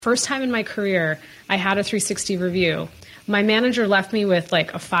First time in my career, I had a 360 review. My manager left me with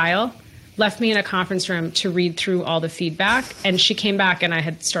like a file, left me in a conference room to read through all the feedback. And she came back and I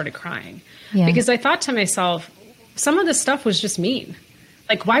had started crying because I thought to myself, some of this stuff was just mean.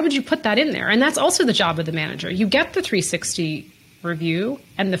 Like, why would you put that in there? And that's also the job of the manager. You get the 360 review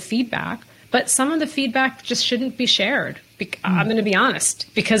and the feedback, but some of the feedback just shouldn't be shared. I'm going to be honest,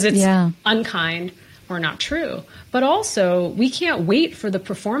 because it's unkind or not true. But also, we can't wait for the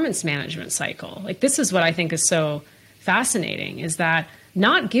performance management cycle. Like, this is what I think is so fascinating, is that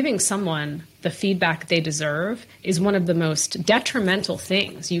not giving someone the feedback they deserve is one of the most detrimental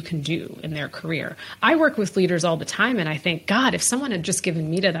things you can do in their career. I work with leaders all the time, and I think, God, if someone had just given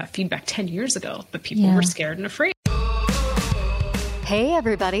Mita that feedback 10 years ago, but people were scared and afraid. Hey,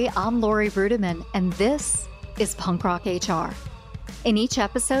 everybody, I'm Lori Rudiman, and this is Punk Rock HR. In each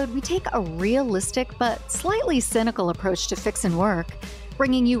episode, we take a realistic but slightly cynical approach to fixing work,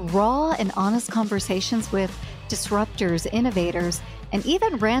 bringing you raw and honest conversations with disruptors, innovators, and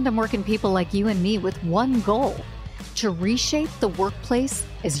even random working people like you and me with one goal: to reshape the workplace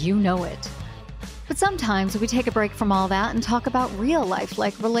as you know it. But sometimes we take a break from all that and talk about real life,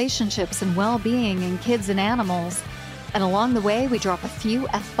 like relationships and well-being and kids and animals. And along the way, we drop a few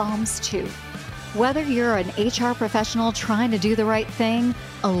F-bombs too. Whether you're an HR professional trying to do the right thing,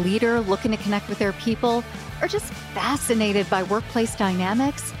 a leader looking to connect with their people, or just fascinated by workplace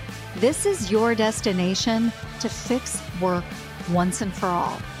dynamics, this is your destination to fix work once and for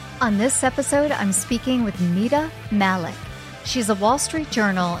all. On this episode, I'm speaking with Mita Mallick. She's a Wall Street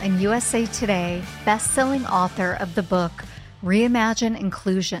Journal and USA Today best-selling author of the book Reimagine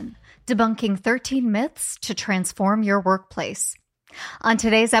Inclusion: Debunking 13 Myths to Transform Your Workplace. On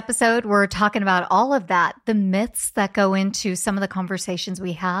today's episode, we're talking about all of that, the myths that go into some of the conversations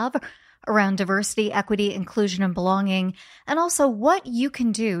we have around diversity, equity, inclusion, and belonging, and also what you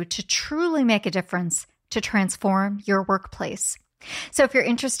can do to truly make a difference to transform your workplace. So if you're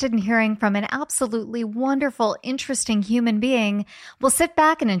interested in hearing from an absolutely wonderful, interesting human being, we'll sit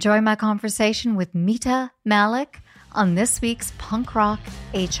back and enjoy my conversation with Mita Mallick on this week's Punk Rock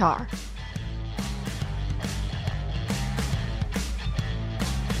HR.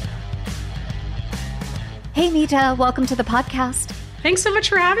 Hey, Mita, welcome to the podcast. Thanks so much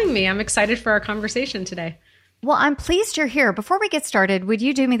for having me. I'm excited for our conversation today. Well, I'm pleased you're here. Before we get started, would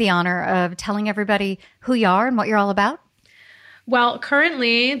you do me the honor of telling everybody who you are and what you're all about? Well,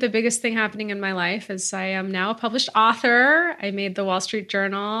 currently, the biggest thing happening in my life is I am now a published author. I made the Wall Street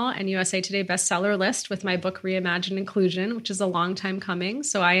Journal and USA Today bestseller list with my book, Reimagine Inclusion, which is a long time coming.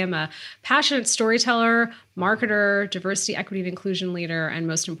 So I am a passionate storyteller, marketer, diversity, equity, and inclusion leader, and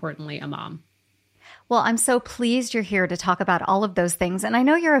most importantly, a mom. Well, I'm so pleased you're here to talk about all of those things. And I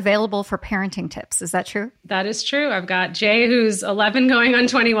know you're available for parenting tips. Is that true? That is true. I've got Jay, who's 11 going on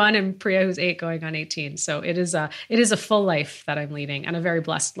 21, and Priya, who's 8 going on 18. So it is a full life that I'm leading, and a very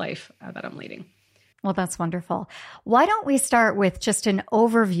blessed life that I'm leading. Well, that's wonderful. Why don't we start with just an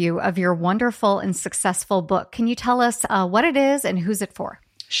overview of your wonderful and successful book? Can you tell us what it is and who's it for?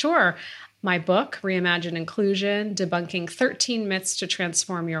 Sure. My book, Reimagine Inclusion: Debunking 13 Myths to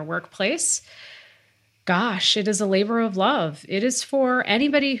Transform Your Workplace. Gosh, it is a labor of love. It is for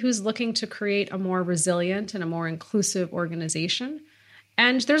anybody who's looking to create a more resilient and a more inclusive organization.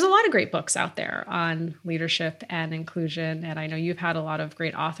 And there's a lot of great books out there on leadership and inclusion. And I know you've had a lot of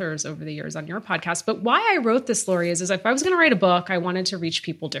great authors over the years on your podcast. But why I wrote this, Lori, is if I was going to write a book, I wanted to reach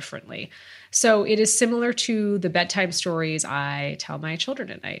people differently. So it is similar to the bedtime stories I tell my children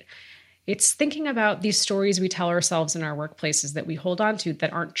at night. It's thinking about these stories we tell ourselves in our workplaces that we hold on to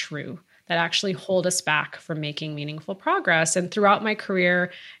that aren't true, that actually hold us back from making meaningful progress. And throughout my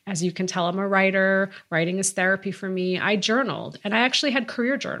career, as you can tell, I'm a writer. Writing is therapy for me. I journaled, and I actually had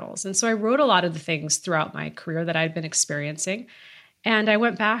career journals. And so I wrote a lot of the things throughout my career that I'd been experiencing. And I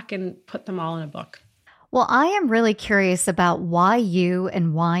went back and put them all in a book. Well, I am really curious about why you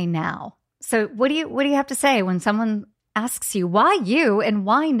and why now. So what do you have to say when someone asks you why you and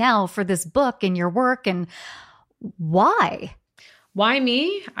why now for this book and your work, and why? Why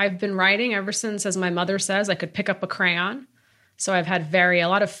me? I've been writing ever since, as my mother says, I could pick up a crayon. So I've had a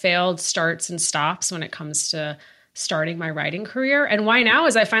lot of failed starts and stops when it comes to starting my writing career. And why now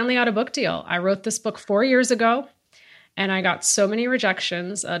is I finally got a book deal. I wrote this book 4 years ago, and I got so many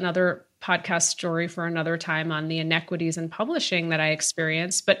rejections. Another podcast story for another time on the inequities in publishing that I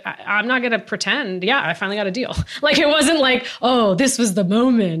experienced, but I'm not going to pretend, I finally got a deal. Like, it wasn't like, oh, this was the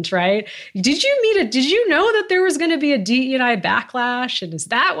moment, right? Did you know that there was going to be a DE&I backlash? And is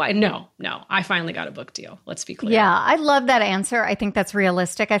that why? No, I finally got a book deal. Let's be clear. Yeah, I love that answer. I think that's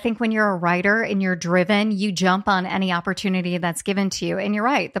realistic. I think when you're a writer and you're driven, you jump on any opportunity that's given to you. And you're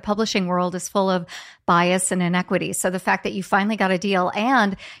right, the publishing world is full of bias and inequity. So the fact that you finally got a deal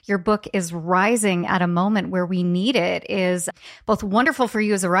and your book is rising at a moment where we need it is both wonderful for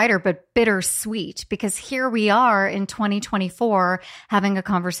you as a writer, but bittersweet, because here we are in 2024 having a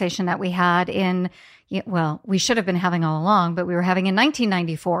conversation that we had we should have been having all along, but we were having in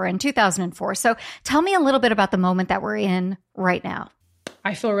 1994 and 2004. So tell me a little bit about the moment that we're in right now.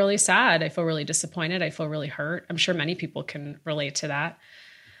 I feel really sad. I feel really disappointed. I feel really hurt. I'm sure many people can relate to that.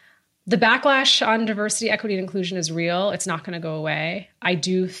 The backlash on diversity, equity, and inclusion is real. It's not going to go away. I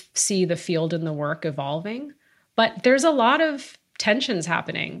do see the field and the work evolving, but there's a lot of tensions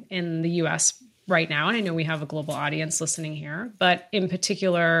happening in the US right now. And I know we have a global audience listening here, but in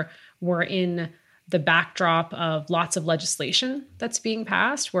particular, we're in the backdrop of lots of legislation that's being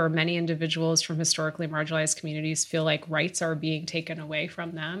passed, where many individuals from historically marginalized communities feel like rights are being taken away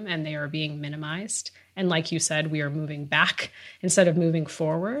from them and they are being minimized. And like you said, we are moving back instead of moving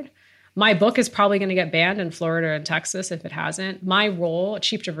forward. My book is probably going to get banned in Florida and Texas if it hasn't. My role, a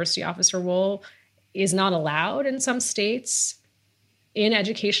chief diversity officer role, is not allowed in some states in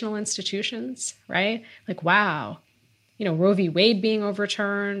educational institutions, right? Like, wow, Roe v. Wade being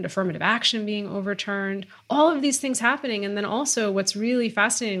overturned, affirmative action being overturned, all of these things happening. And then also what's really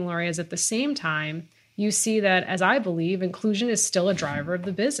fascinating, Lori, is at the same time, you see that, as I believe, inclusion is still a driver of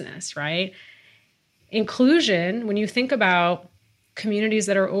the business, right? Inclusion, when you think about communities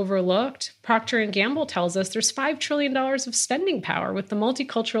that are overlooked, Procter & Gamble tells us there's $5 trillion of spending power with the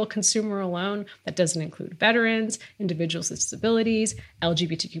multicultural consumer alone. That doesn't include veterans, individuals with disabilities,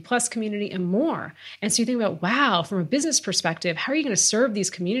 LGBTQ plus community, and more. And so you think about, wow, from a business perspective, how are you going to serve these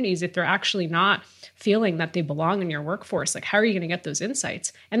communities if they're actually not feeling that they belong in your workforce? Like, how are you going to get those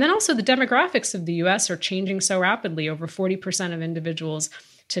insights? And then also the demographics of the US are changing so rapidly. Over 40% of individuals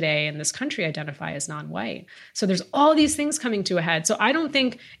today in this country identify as non-white. So there's all these things coming to a head. So I don't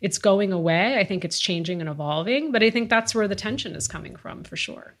think it's going away. I think it's changing and evolving, but I think that's where the tension is coming from for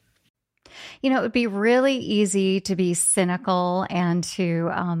sure. It would be really easy to be cynical and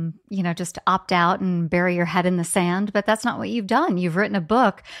to, just opt out and bury your head in the sand, but that's not what you've done. You've written a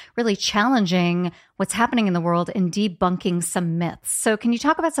book really challenging what's happening in the world and debunking some myths. So can you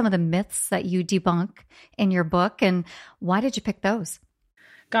talk about some of the myths that you debunk in your book, and why did you pick those?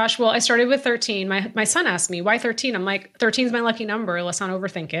 Gosh, well, I started with 13. My son asked me, why 13? I'm like, 13 is my lucky number. Let's not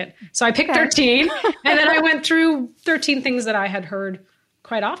overthink it. So I picked 13. And then I went through 13 things that I had heard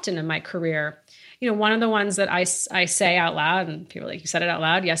quite often in my career. One of the ones that I say out loud, and people are like, you said it out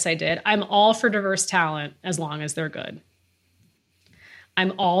loud? Yes, I did. I'm all for diverse talent as long as they're good.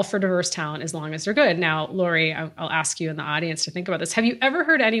 I'm all for diverse talent as long as they're good. Now, Lori, I'll ask you in the audience to think about this. Have you ever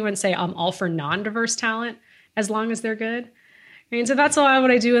heard anyone say, I'm all for non-diverse talent as long as they're good? And so that's a lot of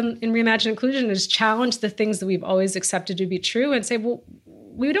what I do in Reimagine Inclusion, is challenge the things that we've always accepted to be true and say, well,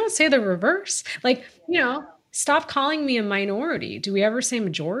 we don't say the reverse. Like, stop calling me a minority. Do we ever say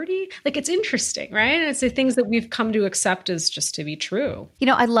majority? Like, it's interesting, right? And it's the things that we've come to accept as just to be true.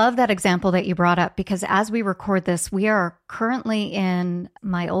 I love that example that you brought up, because as we record this, we are currently in,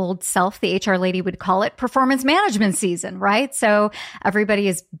 my old self, the HR lady would call it, performance management season, right? So everybody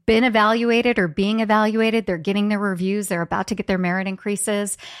has been evaluated or being evaluated. They're getting their reviews. They're about to get their merit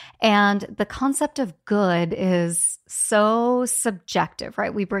increases. And the concept of good is so subjective,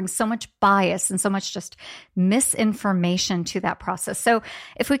 right? We bring so much bias and so much just misinformation to that process. So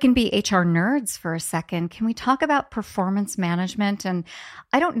if we can be HR nerds for a second, can we talk about performance management? And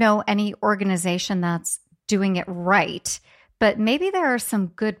I don't know any organization that's doing it right, but maybe there are some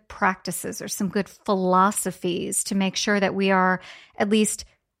good practices or some good philosophies to make sure that we are at least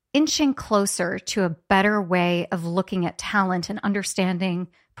inching closer to a better way of looking at talent and understanding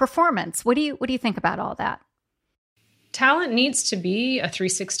performance. What do you think about all that? Talent needs to be a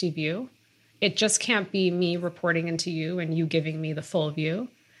 360 view. It just can't be me reporting into you and you giving me the full view,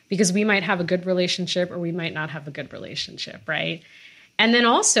 because we might have a good relationship or we might not have a good relationship, right? And then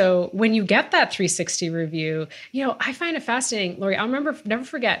also, when you get that 360 review, I find it fascinating, Lori. I'll never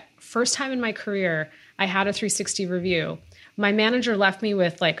forget, first time in my career, I had a 360 review. My manager left me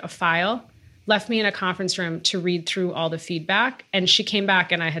with like a file, left me in a conference room to read through all the feedback. And she came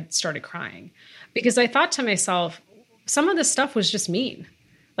back and I had started crying, because I thought to myself, some of this stuff was just mean.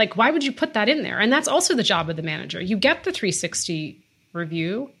 Like, why would you put that in there? And that's also the job of the manager. You get the 360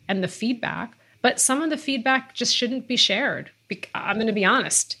 review and the feedback, but some of the feedback just shouldn't be shared. I'm going to be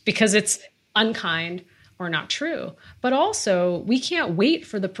honest, because it's unkind or not true. But also, we can't wait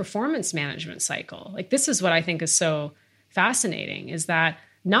for the performance management cycle. Like, this is what I think is so fascinating, is that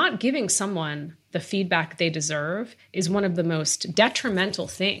not giving someone the feedback they deserve is one of the most detrimental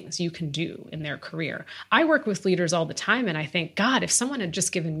things you can do in their career. I work with leaders all the time, and I think, God, if someone had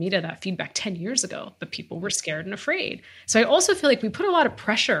just given Mita that feedback 10 years ago, but people were scared and afraid. So I also feel like we put a lot of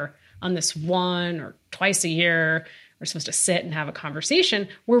pressure on this one or twice a year. We're supposed to sit and have a conversation,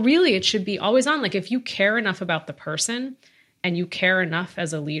 where really it should be always on. Like, if you care enough about the person and you care enough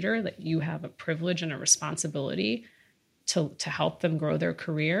as a leader that you have a privilege and a responsibility to help them grow their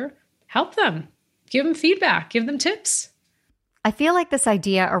career, help them, give them feedback, give them tips. I feel like this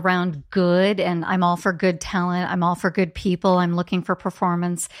idea around good, and I'm all for good talent, I'm all for good people, I'm looking for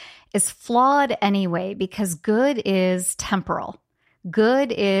performance, is flawed anyway, because good is temporal.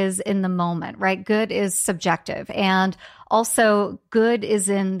 Good is in the moment, right? Good is subjective. And also good is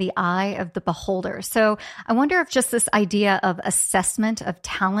in the eye of the beholder. So I wonder if just this idea of assessment of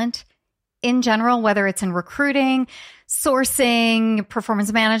talent in general, whether it's in recruiting, sourcing,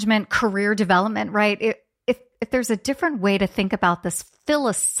 performance management, career development, right? If there's a different way to think about this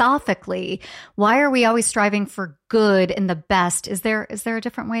philosophically, why are we always striving for good and the best? Is there a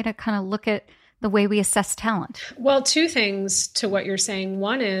different way to kind of look at the way we assess talent? Well, two things to what you're saying.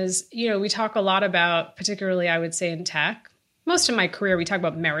 One is, we talk a lot about, particularly I would say in tech, most of my career, we talk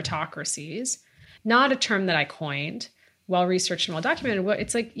about meritocracies, not a term that I coined, well-researched and well-documented.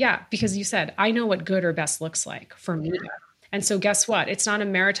 It's like, yeah, because you said, I know what good or best looks like for Mita. And so guess what? It's not a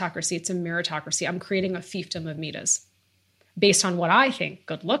meritocracy, it's a meritocracy. I'm creating a fiefdom of Mitas based on what I think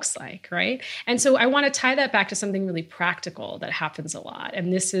good looks like, right? And so I want to tie that back to something really practical that happens a lot.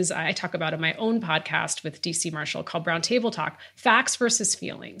 And this is, I talk about in my own podcast with DC Marshall called Brown Table Talk, facts versus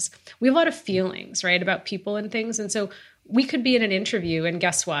feelings. We have a lot of feelings, right, about people and things. And so we could be in an interview, and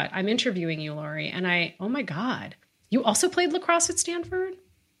guess what? I'm interviewing you, Lori, and oh my God, you also played lacrosse at Stanford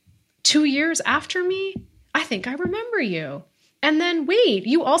 2 years after me? I think I remember you. And then wait,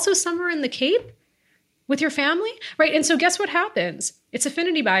 you also summer in the Cape with your family, right? And so guess what happens? It's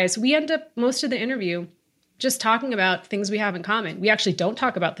affinity bias. We end up most of the interview just talking about things we have in common. We actually don't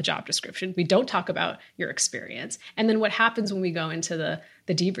talk about the job description. We don't talk about your experience. And then what happens when we go into the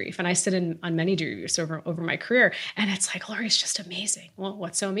debrief? And I sit in on many debriefs over my career, and it's like, Lori's just amazing. Well,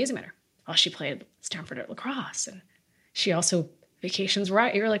 what's so amazing about her? Well, she played Stanford at lacrosse, and she also vacations,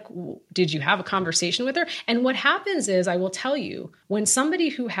 right? You're like, did you have a conversation with her? And what happens is, I will tell you, when somebody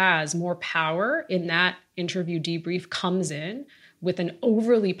who has more power in that interview debrief comes in with an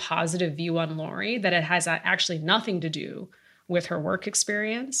overly positive view on Lori, that it has actually nothing to do with her work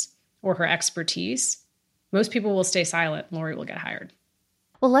experience or her expertise, most people will stay silent. Lori will get hired.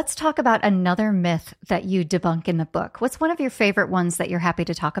 Well, let's talk about another myth that you debunk in the book. What's one of your favorite ones that you're happy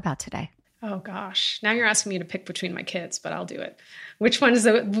to talk about today? Oh gosh, now you're asking me to pick between my kids, but I'll do it. Which one is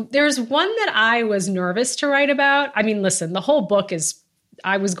there's one that I was nervous to write about. I mean, listen, the whole book is,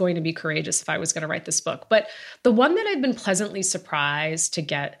 I was going to be courageous if I was going to write this book. But the one that I've been pleasantly surprised to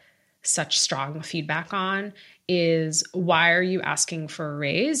get such strong feedback on is, why are you asking for a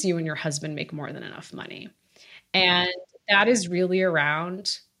raise? You and your husband make more than enough money. And that is really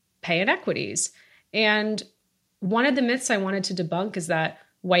around pay inequities. And one of the myths I wanted to debunk is that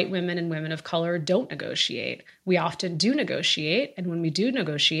white women and women of color don't negotiate. We often do negotiate. And when we do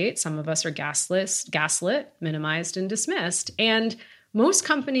negotiate, some of us are gaslit, minimized, and dismissed. And most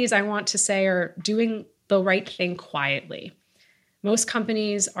companies, I want to say, are doing the right thing quietly. Most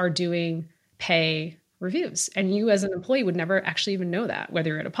companies are doing pay reviews. And you as an employee would never actually even know that, whether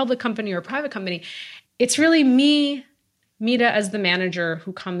you're at a public company or a private company. It's really me, Mita, as the manager,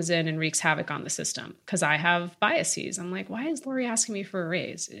 who comes in and wreaks havoc on the system because I have biases. I'm like, why is Lori asking me for a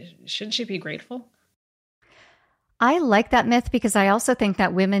raise? Shouldn't she be grateful? I like that myth because I also think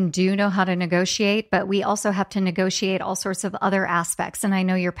that women do know how to negotiate, but we also have to negotiate all sorts of other aspects. And I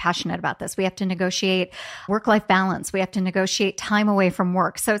know you're passionate about this. We have to negotiate work-life balance. We have to negotiate time away from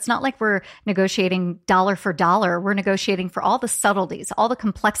work. So it's not like we're negotiating dollar for dollar. We're negotiating for all the subtleties, all the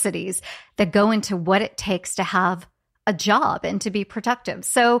complexities that go into what it takes to have a job and to be productive.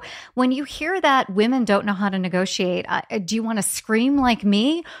 So when you hear that women don't know how to negotiate, do you want to scream like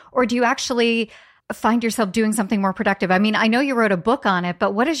me, or do you actually find yourself doing something more productive? I mean, I know you wrote a book on it,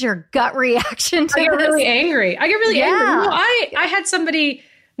 but what is your gut reaction to this? I get really angry. angry. I had somebody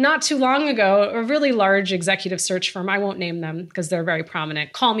not too long ago, a really large executive search firm, I won't name them because they're very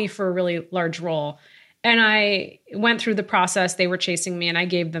prominent, call me for a really large role. And I went through the process. They were chasing me and I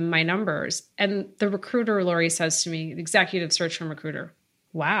gave them my numbers. And the recruiter, Lori, says to me, the executive search firm recruiter,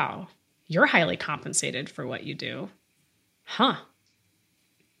 wow, you're highly compensated for what you do. Huh.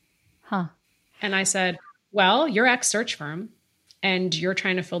 And I said, well, you're ex-search firm and you're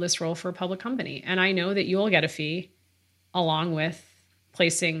trying to fill this role for a public company. And I know that you'll get a fee along with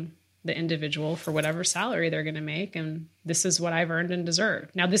placing the individual for whatever salary they're going to make. And this is what I've earned and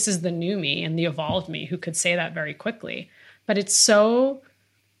deserved. Now, this is the new me and the evolved me who could say that very quickly. But it's so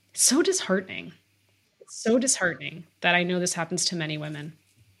disheartening. It's so disheartening that I know this happens to many women.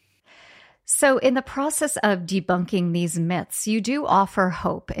 So in the process of debunking these myths, you do offer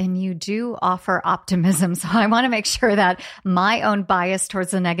hope and you do offer optimism. So I want to make sure that my own bias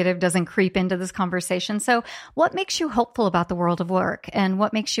towards the negative doesn't creep into this conversation. So what makes you hopeful about the world of work and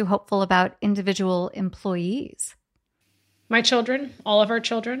what makes you hopeful about individual employees? My children, all of our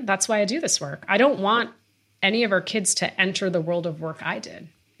children, that's why I do this work. I don't want any of our kids to enter the world of work I did.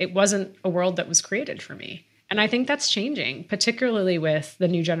 It wasn't a world that was created for me. And I think that's changing, particularly with the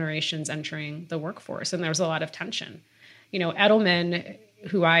new generations entering the workforce. And there's a lot of tension. You know, Edelman,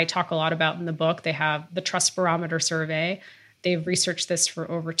 who I talk a lot about in the book, they have the Trust Barometer survey. They've researched this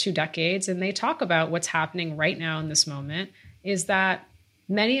for over 2 decades. And they talk about what's happening right now in this moment is that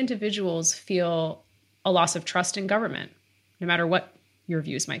many individuals feel a loss of trust in government, no matter what your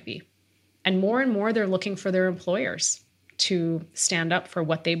views might be. And more they're looking for their employers to stand up for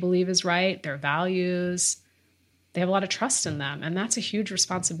what they believe is right, their values. They have a lot of trust in them, and that's a huge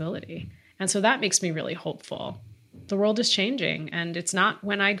responsibility. And so that makes me really hopeful. The world is changing, and it's not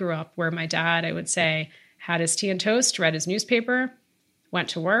when I grew up where my dad, I would say, had his tea and toast, read his newspaper, went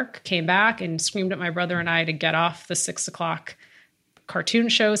to work, came back, and screamed at my brother and I to get off the 6 o'clock cartoon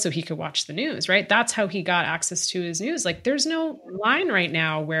show so he could watch the news, right? That's how he got access to his news. Like, there's no line right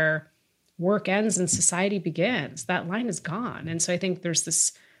now where work ends and society begins. That line is gone. And so I think there's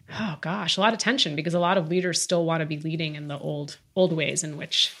this a lot of tension because a lot of leaders still want to be leading in the old ways in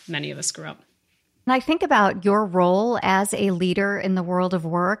which many of us grew up. And I think about your role as a leader in the world of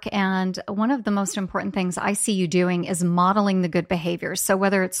work. And one of the most important things I see you doing is modeling the good behaviors. So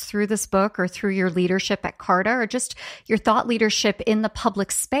whether it's through this book or through your leadership at Carta or just your thought leadership in the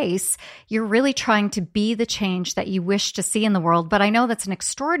public space, you're really trying to be the change that you wish to see in the world. But I know that's an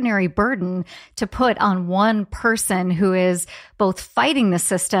extraordinary burden to put on one person who is both fighting the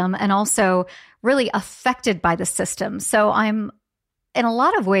system and also really affected by the system. So I'm in a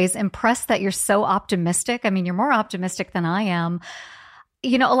lot of ways impressed that you're so optimistic. I mean, you're more optimistic than I am.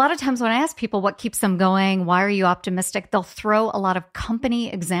 You know, a lot of times when I ask people what keeps them going, why are you optimistic? They'll throw a lot of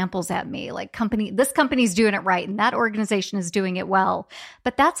company examples at me, like this company's doing it right and that organization is doing it well.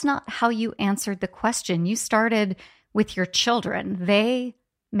 But that's not how you answered the question. You started with your children. They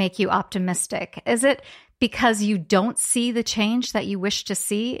make you optimistic. Is it because you don't see the change that you wish to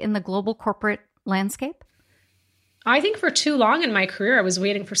see in the global corporate landscape? I think for too long in my career, I was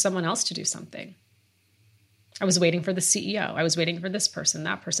waiting for someone else to do something. I was waiting for the CEO. I was waiting for this person,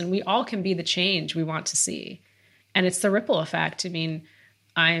 that person. We all can be the change we want to see. And it's the ripple effect. I mean,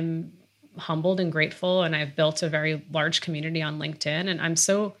 I'm humbled and grateful, and I've built a very large community on LinkedIn. And I'm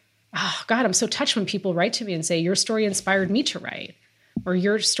so touched when people write to me and say, your story inspired me to write. Or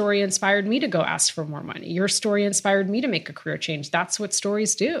your story inspired me to go ask for more money. Your story inspired me to make a career change. That's what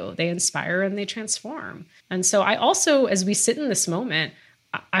stories do. They inspire and they transform. And so I also, as we sit in this moment,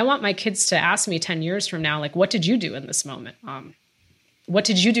 I want my kids to ask me 10 years from now, like, what did you do in this moment? What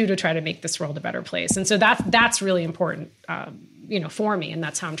did you do to try to make this world a better place? And so that's really important, for me. And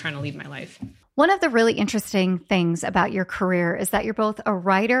that's how I'm trying to lead my life. One of the really interesting things about your career is that you're both a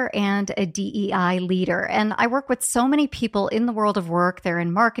writer and a DEI leader. And I work with so many people in the world of work. They're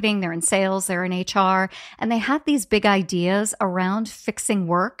in marketing, they're in sales, they're in HR, and they have these big ideas around fixing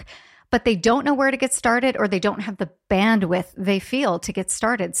work, but they don't know where to get started or they don't have the bandwidth they feel to get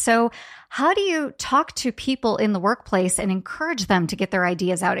started. So how do you talk to people in the workplace and encourage them to get their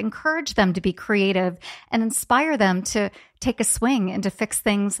ideas out, encourage them to be creative, and inspire them to take a swing and to fix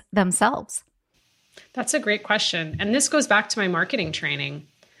things themselves? That's a great question. And this goes back to my marketing training.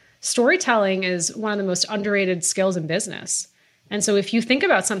 Storytelling is one of the most underrated skills in business. And so if you think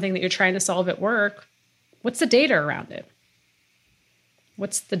about something that you're trying to solve at work, what's the data around it?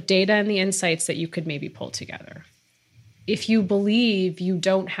 What's the data and the insights that you could maybe pull together? If you believe you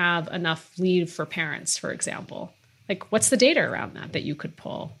don't have enough leave for parents, for example, like what's the data around that you could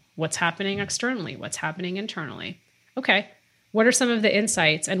pull? What's happening externally? What's happening internally? Okay. What are some of the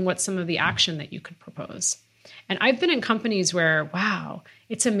insights and what's some of the action that you could propose? And I've been in companies where, wow,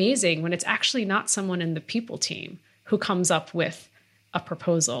 it's amazing when it's actually not someone in the people team who comes up with a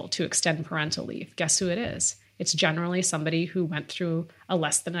proposal to extend parental leave, guess who it is? It's generally somebody who went through a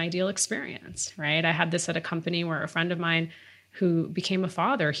less than ideal experience, right? I had this at a company where a friend of mine who became a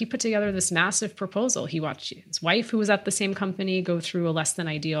father, he put together this massive proposal. He watched his wife, who was at the same company, go through a less than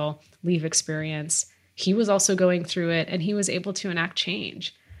ideal leave experience. He was also going through it, and he was able to enact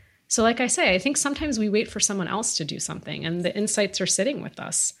change. So like I say, I think sometimes we wait for someone else to do something, and the insights are sitting with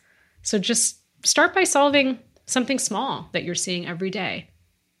us. So just start by solving something small that you're seeing every day.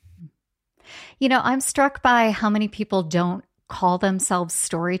 You know, I'm struck by how many people don't call themselves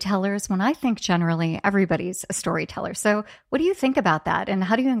storytellers when I think generally everybody's a storyteller. So what do you think about that? And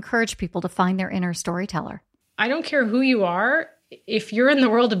how do you encourage people to find their inner storyteller? I don't care who you are. If you're in the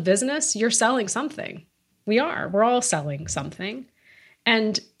world of business, you're selling something. We are. We're all selling something.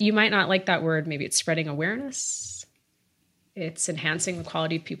 And you might not like that word. Maybe it's spreading awareness. It's enhancing the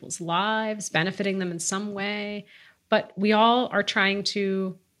quality of people's lives, benefiting them in some way. But we all are trying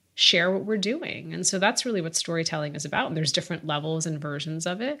to share what we're doing. And so that's really what storytelling is about. And there's different levels and versions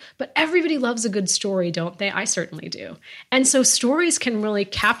of it. But everybody loves a good story, don't they? I certainly do. And so stories can really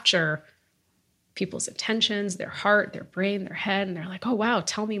capture people's intentions, their heart, their brain, their head, and they're like, oh, wow,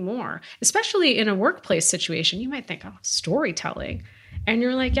 tell me more. Especially in a workplace situation, you might think, oh, storytelling. And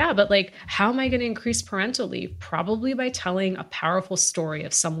you're like, yeah, but like, how am I going to increase parental leave? Probably by telling a powerful story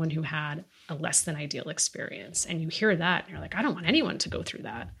of someone who had a less than ideal experience. And you hear that, and you're like, I don't want anyone to go through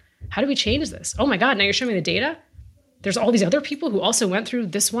that. How do we change this? Oh my God, now you're showing me the data? There's all these other people who also went through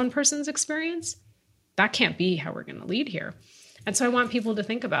this one person's experience? That can't be how we're going to lead here. And so I want people to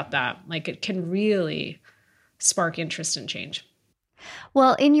think about that. Like, it can really spark interest and change.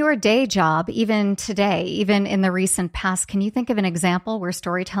 Well, in your day job, even today, even in the recent past, can you think of an example where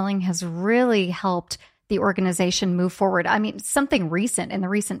storytelling has really helped the organization move forward? I mean, something recent in the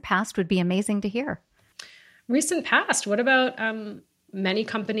recent past would be amazing to hear. Recent past, what about many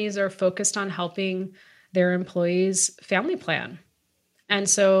companies are focused on helping their employees family plan. And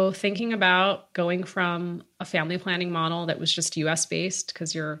so thinking about going from a family planning model that was just US based,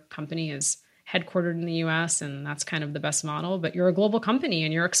 because your company is headquartered in the US and that's kind of the best model, but you're a global company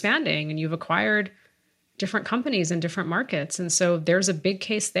and you're expanding and you've acquired different companies in different markets. And so there's a big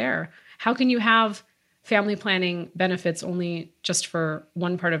case there. How can you have family planning benefits only just for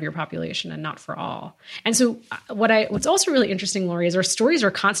one part of your population and not for all? And so what's also really interesting, Lori, is our stories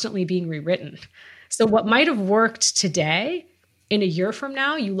are constantly being rewritten. So what might have worked today, in a year from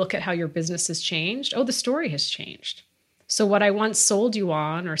now, you look at how your business has changed. Oh, the story has changed. So what I once sold you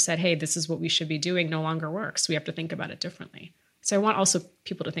on or said, hey, this is what we should be doing, no longer works. We have to think about it differently. So I want also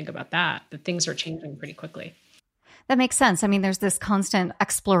people to think about that things are changing pretty quickly. That makes sense. I mean, there's this constant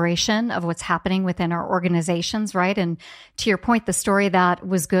exploration of what's happening within our organizations, right? And to your point, the story that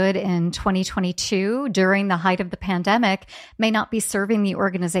was good in 2022 during the height of the pandemic may not be serving the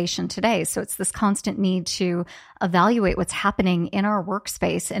organization today. So it's this constant need to evaluate what's happening in our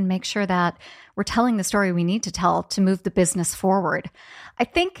workspace and make sure that we're telling the story we need to tell to move the business forward. I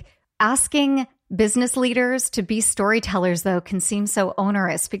think asking business leaders to be storytellers, though, can seem so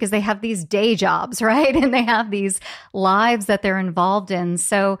onerous because they have these day jobs, right? And they have these lives that they're involved in.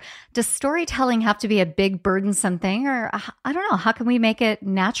 So does storytelling have to be a big burdensome thing? Or I don't know, how can we make it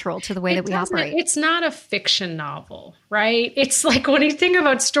natural to the way that we operate? It's not a fiction novel, right? It's like when you think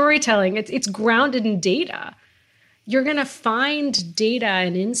about storytelling, it's grounded in data. You're going to find data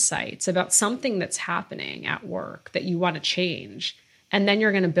and insights about something that's happening at work that you want to change. And then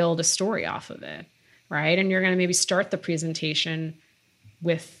you're going to build a story off of it, right? And you're going to maybe start the presentation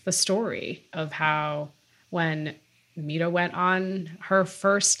with the story of how when Mita went on her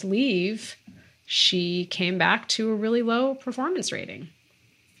first leave, she came back to a really low performance rating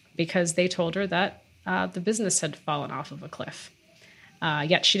because they told her that the business had fallen off of a cliff.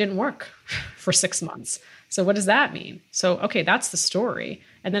 Yet she didn't work for 6 months. So what does that mean? So, okay, that's the story.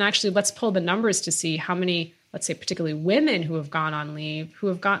 And then actually let's pull the numbers to see how many, let's say particularly women who have gone on leave, who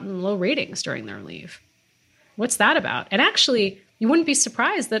have gotten low ratings during their leave. What's that about? And actually, you wouldn't be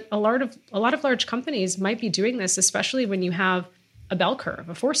surprised that a lot of large companies might be doing this, especially when you have a bell curve,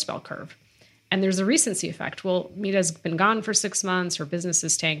 a forced bell curve. And there's a recency effect. Well, Mita's been gone for 6 months, her business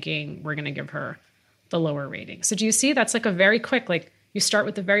is tanking, we're going to give her the lower rating. So do you see that's like a very quick, like you start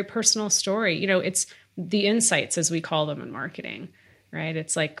with a very personal story. You know, it's the insights, as we call them in marketing, right?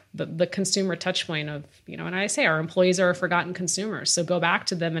 It's like the consumer touch point of, you know, and I say our employees are forgotten consumers. So go back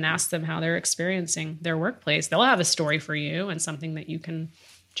to them and ask them how they're experiencing their workplace. They'll have a story for you and something that you can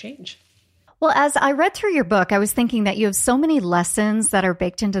change. Well, as I read through your book, I was thinking that you have so many lessons that are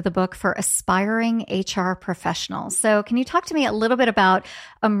baked into the book for aspiring HR professionals. So can you talk to me a little bit about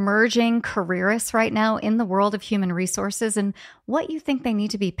emerging careerists right now in the world of human resources and what you think they need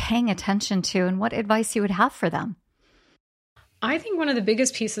to be paying attention to and what advice you would have for them? I think one of the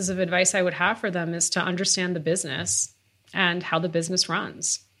biggest pieces of advice I would have for them is to understand the business and how the business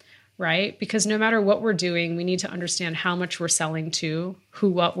runs, right? Because no matter what we're doing, we need to understand how much we're selling to,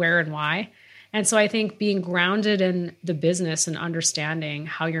 who, what, where, and why. And so I think being grounded in the business and understanding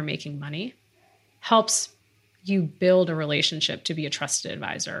how you're making money helps you build a relationship to be a trusted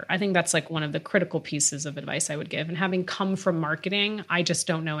advisor. I think that's like one of the critical pieces of advice I would give. And having come from marketing, I just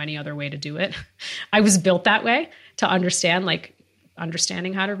don't know any other way to do it. I was built that way to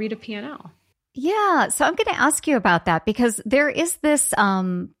understanding how to read a P&L. Yeah. So I'm going to ask you about that because there is this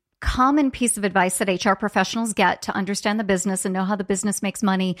common piece of advice that HR professionals get to understand the business and know how the business makes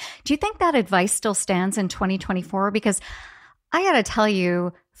money. Do you think that advice still stands in 2024? Because I got to tell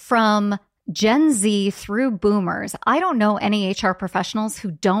you, from Gen Z through boomers, I don't know any HR professionals who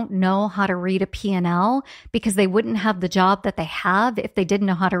don't know how to read a P&L because they wouldn't have the job that they have if they didn't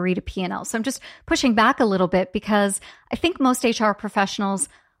know how to read a P&L. So I'm just pushing back a little bit because I think most HR professionals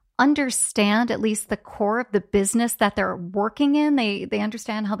understand at least the core of the business that they're working in. They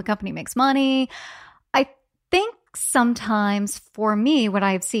understand how the company makes money. I think sometimes for me, what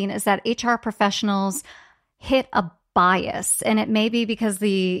I've seen is that HR professionals hit a bias, and it may be because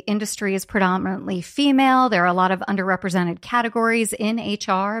the industry is predominantly female. There are a lot of underrepresented categories in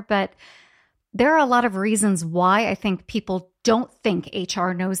HR, but there are a lot of reasons why I think people don't think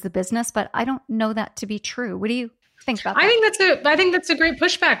HR knows the business, but I don't know that to be true. What do you think about that? I think that's a great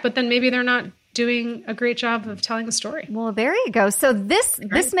pushback, but then maybe they're not doing a great job of telling the story. Well, there you go. So this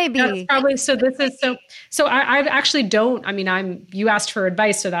may be that's probably I actually don't. I mean, you asked for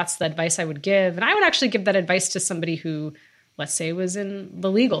advice, so that's the advice I would give, and I would actually give that advice to somebody who, let's say, was in the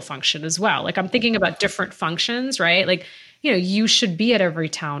legal function as well. Like I'm thinking about different functions, right? Like, you should be at every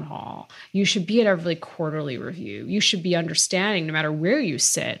town hall. You should be at every quarterly review. You should be understanding, no matter where you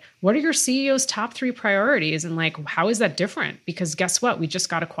sit, what are your CEO's top 3 priorities? And like, how is that different? Because guess what? We just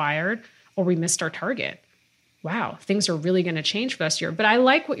got acquired or we missed our target. Wow, things are really going to change for this year. But I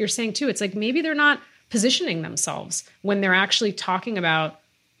like what you're saying too. It's like maybe they're not positioning themselves when they're actually talking about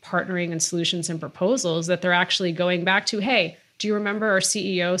partnering and solutions and proposals, that they're actually going back to, hey, do you remember our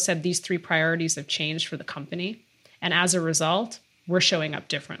CEO said these 3 priorities have changed for the company? And as a result, we're showing up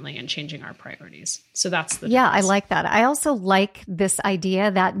differently and changing our priorities. So that's the difference. I like that. I also like this idea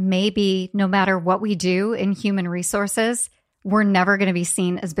that maybe no matter what we do in human resources, we're never going to be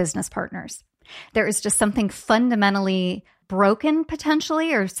seen as business partners. There is just something fundamentally broken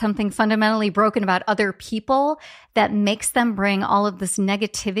potentially, or something fundamentally broken about other people that makes them bring all of this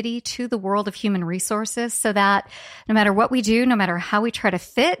negativity to the world of human resources, so that no matter what we do, no matter how we try to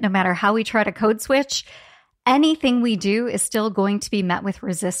fit, no matter how we try to code switch, anything we do is still going to be met with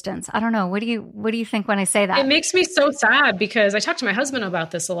resistance. I don't know. What do you think when I say that? It makes me so sad because I talk to my husband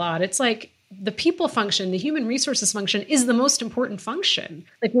about this a lot. It's like the people function, the human resources function is the most important function.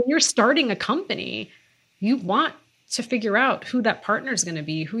 Like when you're starting a company, you want to figure out who that partner is going to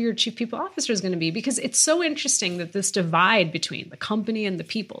be, who your chief people officer is going to be, because it's so interesting that this divide between the company and the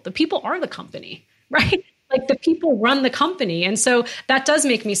people are the company, right? Like the people run the company. And so that does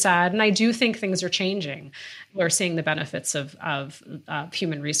make me sad. And I do think things are changing. We're seeing the benefits of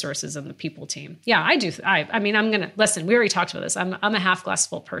human resources and the people team. Yeah, I do. I mean, I'm going to listen, we already talked about this. I'm a half glass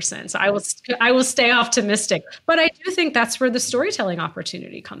full person. So I will stay optimistic, but I do think that's where the storytelling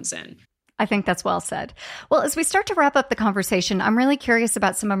opportunity comes in. I think that's well said. Well, as we start to wrap up the conversation, I'm really curious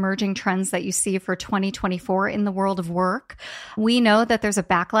about some emerging trends that you see for 2024 in the world of work. We know that there's a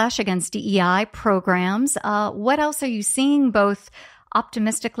backlash against DEI programs. What else are you seeing, both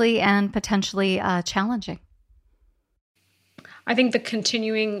optimistically and potentially challenging? I think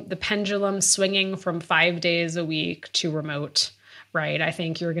the pendulum swinging from 5 days a week to remote, right? I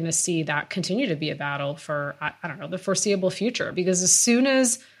think you're going to see that continue to be a battle for, the foreseeable future, because as soon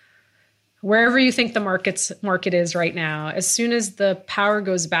as wherever you think the market is right now, as soon as the power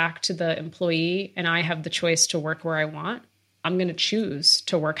goes back to the employee and I have the choice to work where I want, I'm going to choose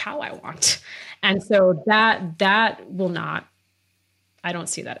to work how I want. And so that will not, I don't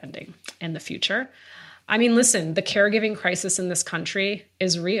see that ending in the future. I mean, listen, the caregiving crisis in this country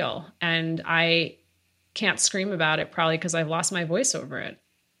is real, and I can't scream about it probably because I've lost my voice over it.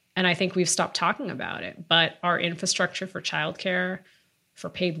 And I think we've stopped talking about it, but our infrastructure for childcare, for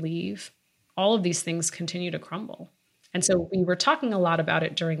paid leave, all of these things continue to crumble. And so we were talking a lot about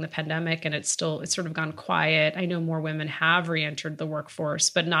it during the pandemic, and it's sort of gone quiet. I know more women have re-entered the workforce,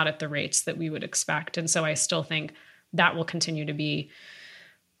 but not at the rates that we would expect. And so I still think that will continue to be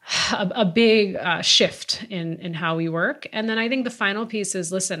a big shift in how we work. And then I think the final piece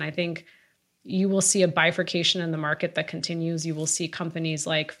is, listen, I think you will see a bifurcation in the market that continues. You will see companies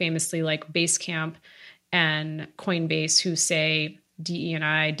famously like Basecamp and Coinbase who say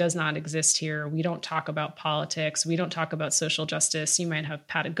DE&I does not exist here. We don't talk about politics. We don't talk about social justice. You might have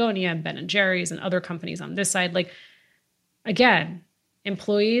Patagonia and Ben & Jerry's and other companies on this side. Again,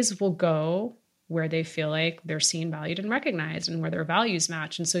 employees will go where they feel like they're seen, valued, and recognized, and where their values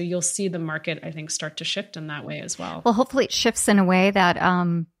match. And so you'll see the market, I think, start to shift in that way as well. Well, hopefully it shifts in a way that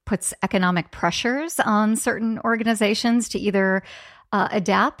puts economic pressures on certain organizations to either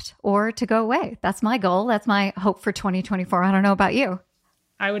adapt or to go away. That's my goal. That's my hope for 2024. I don't know about you.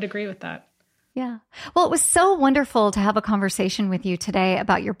 I would agree with that. Yeah. Well, it was so wonderful to have a conversation with you today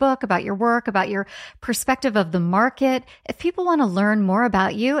about your book, about your work, about your perspective of the market. If people want to learn more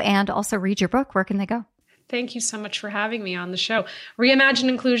about you and also read your book, where can they go? Thank you so much for having me on the show. Reimagine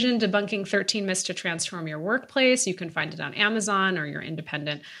Inclusion, Debunking 13 Myths to Transform Your Workplace. You can find it on Amazon or your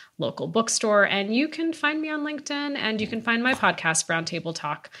independent local bookstore. And you can find me on LinkedIn, and you can find my podcast, Roundtable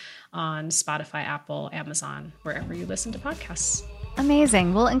Talk, on Spotify, Apple, Amazon, wherever you listen to podcasts.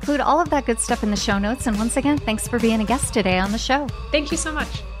 Amazing. We'll include all of that good stuff in the show notes. And once again, thanks for being a guest today on the show. Thank you so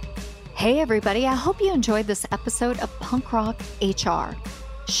much. Hey, everybody. I hope you enjoyed this episode of Punk Rock HR.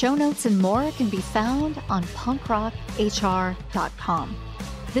 Show notes and more can be found on punkrockhr.com.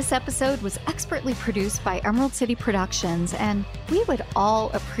 This episode was expertly produced by Emerald City Productions, and we would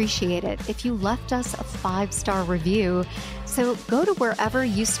all appreciate it if you left us a 5-star review. So go to wherever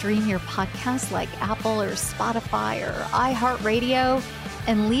you stream your podcasts, like Apple or Spotify or iHeartRadio,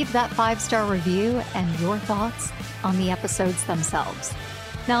 and leave that 5-star review and your thoughts on the episodes themselves.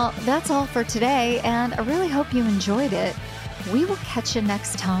 Now, that's all for today, and I really hope you enjoyed it. We will catch you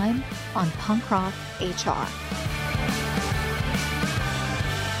next time on Punk Rock HR.